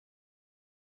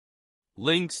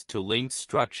Links to link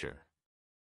structure.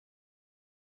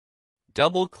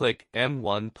 Double-click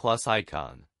M1 Plus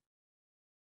icon.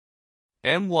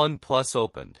 M1 Plus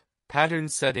opened. Pattern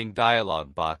setting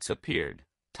dialog box appeared.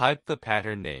 Type the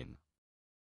pattern name.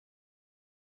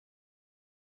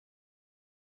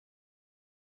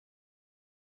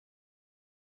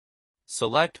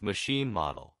 Select machine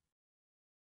model.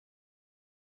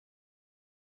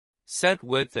 Set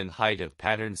width and height of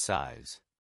pattern size.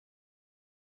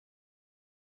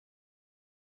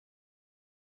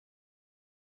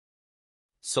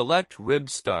 Select rib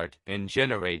start and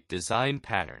generate design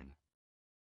pattern.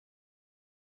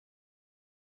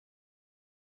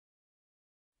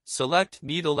 Select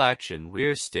needle action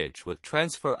rear stitch with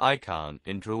transfer icon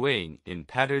and drawing in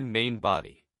pattern main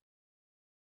body.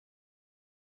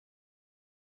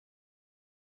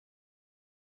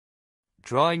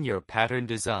 Drawing your pattern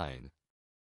design.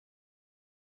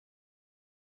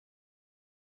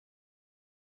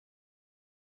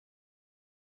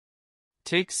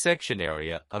 Take section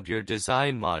area of your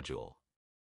design module.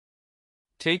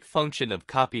 Take function of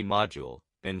copy module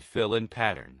and fill in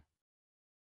pattern.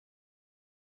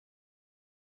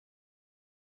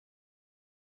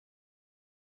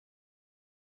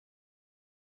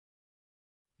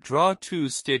 Draw 2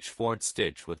 stitch forward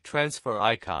stitch with transfer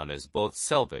icon as both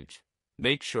selvage.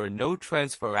 Make sure no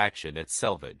transfer action at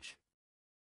selvage.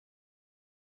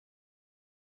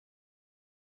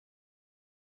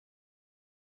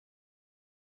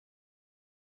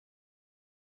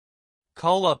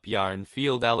 Call up yarn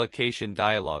field allocation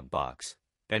dialog box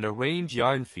and arrange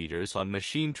yarn feeders on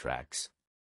machine tracks.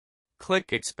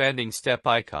 Click expanding step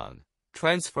icon.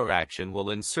 Transfer action will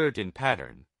insert in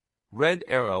pattern. Red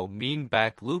arrow mean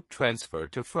back loop transfer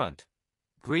to front.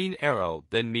 Green arrow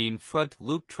then mean front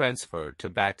loop transfer to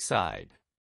back side.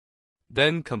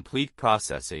 Then complete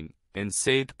processing and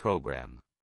saved program.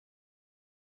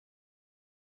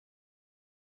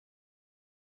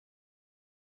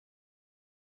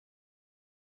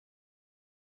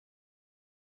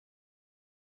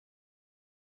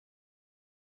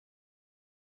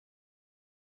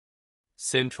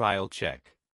 Send trial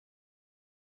check.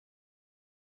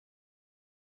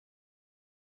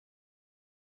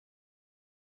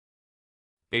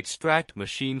 Extract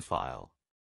machine file.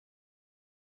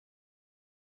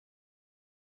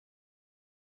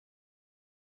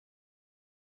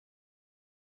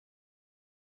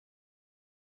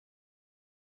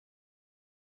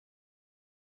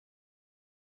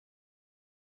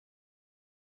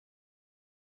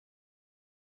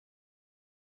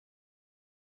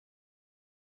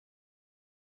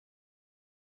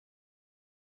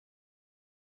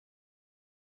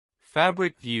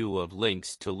 Fabric view of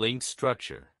links to link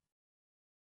structure.